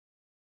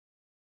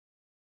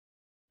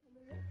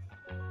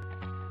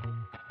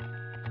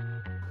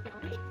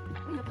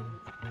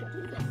Now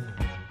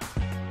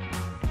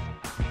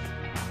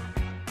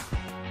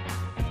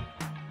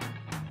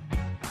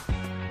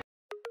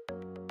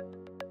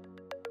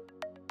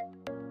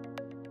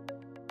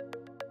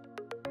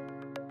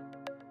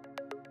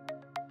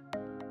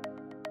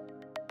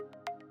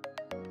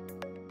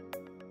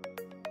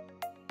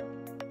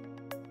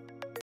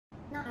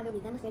I will be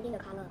demonstrating the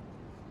color.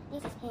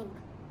 This is pink.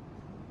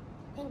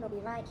 Pink will be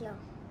right here.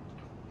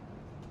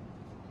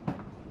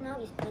 Now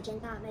is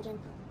magenta. Magenta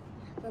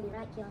will be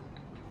right here.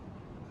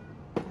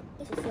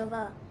 This is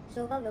silver.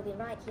 Silver will be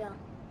right here.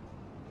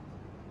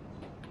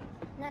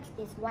 Next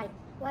is white.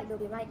 White will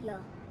be right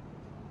here.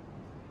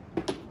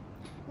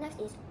 Next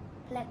is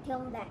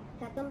platinum black.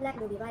 Platinum black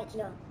will be right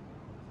here.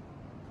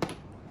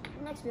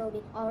 Next will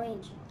be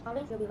orange.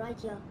 Orange will be right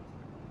here.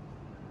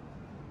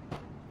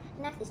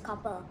 Next is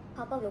copper.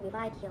 Copper will be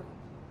right here.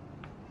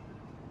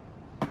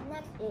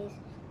 Next is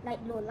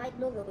light blue. Light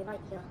blue will be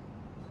right here.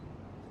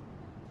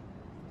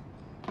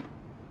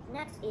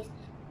 Next is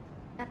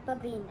apple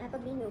green. Apple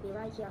green will be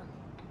right here.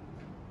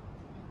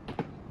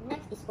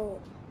 Next is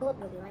gold. Gold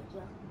will be right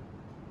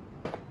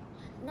here.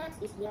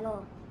 Next is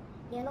yellow.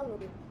 Yellow will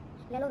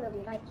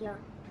be right here.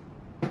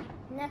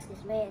 Next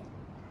is red.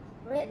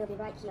 Red will be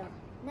right here.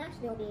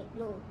 Next will be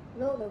blue.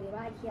 Blue will be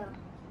right here.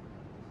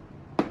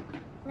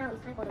 Now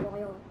it's time for the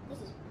royal.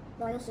 This is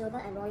royal silver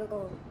and royal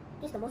gold.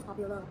 This is the most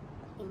popular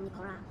in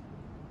Nicora.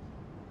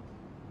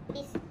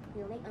 This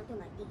will make until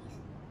like this.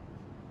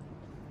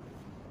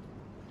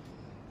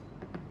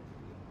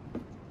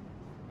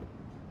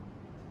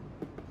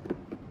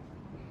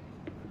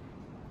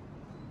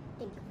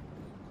 Pink.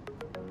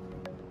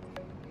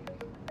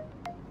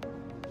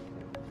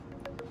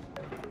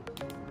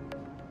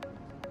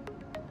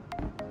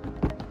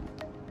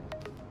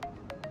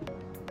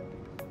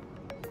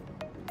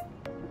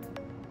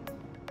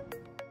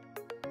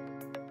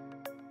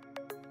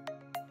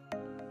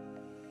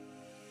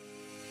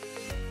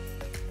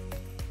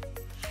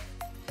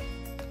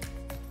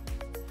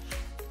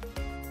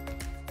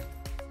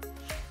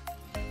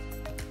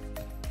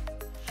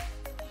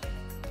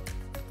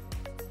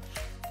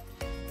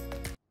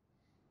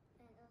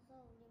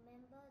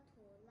 Remember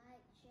to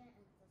like, share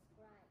and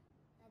subscribe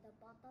at the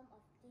bottom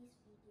of this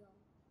video,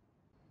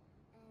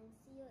 and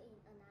see you in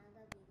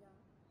another video.